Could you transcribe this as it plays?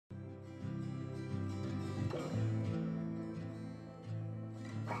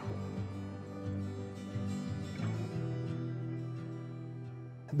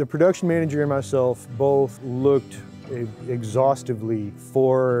The production manager and myself both looked exhaustively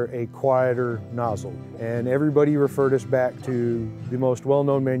for a quieter nozzle, and everybody referred us back to the most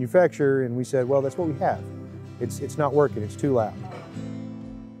well-known manufacturer, and we said, well, that's what we have. It's not working, it's too loud.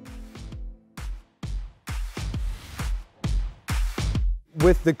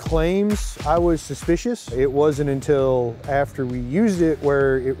 With the claims, I was suspicious. It wasn't until after we used it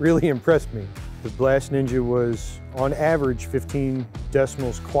where it really impressed me. The Blast Ninja was, on average, 15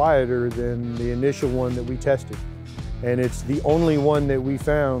 decimals quieter than the initial one that we tested. And it's the only one that we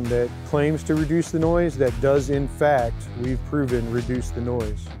found that claims to reduce the noise that does, in fact, we've proven, reduce the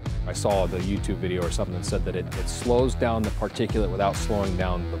noise. I saw the YouTube video or something that said that it slows down the particulate without slowing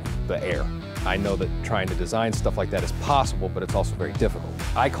down the air. I know that trying to design stuff like that is possible, but it's also very difficult.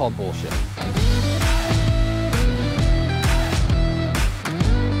 I call bullshit.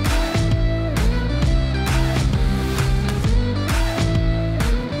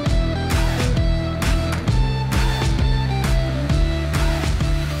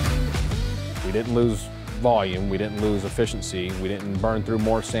 We didn't lose volume, we didn't lose efficiency, we didn't burn through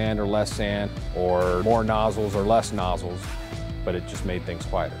more sand or less sand, or more nozzles or less nozzles, but it just made things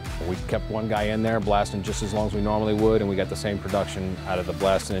quieter. We kept one guy in there blasting just as long as we normally would, and we got the same production out of the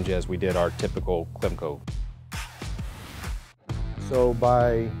Blast Ninja as we did our typical Klimco. So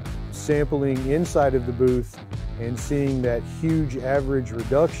by sampling inside of the booth and seeing that huge average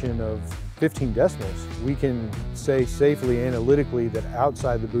reduction of 15 decimals, we can say safely, analytically, that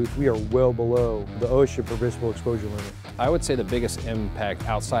outside the booth, we are well below the OSHA permissible exposure limit. I would say the biggest impact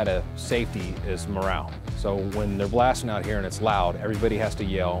outside of safety is morale. So when they're blasting out here and it's loud, everybody has to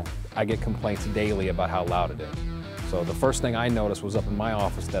yell. I get complaints daily about how loud it is. So the first thing I noticed was up in my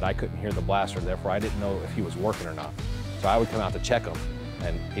office that I couldn't hear the blaster, therefore I didn't know if he was working or not. So I would come out to check him,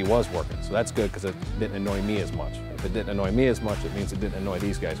 and he was working. So that's good because it didn't annoy me as much. If it didn't annoy me as much, it means it didn't annoy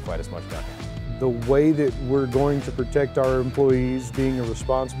these guys quite as much down here. The way that we're going to protect our employees, being a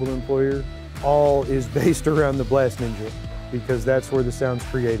responsible employer, all is based around the Blast Ninja, because that's where the sound's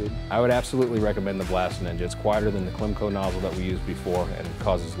created. I would absolutely recommend the Blast Ninja. It's quieter than the Klimco nozzle that we used before and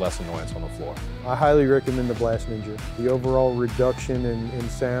causes less annoyance on the floor. I highly recommend the Blast Ninja. The overall reduction in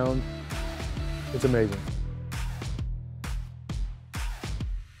sound, it's amazing.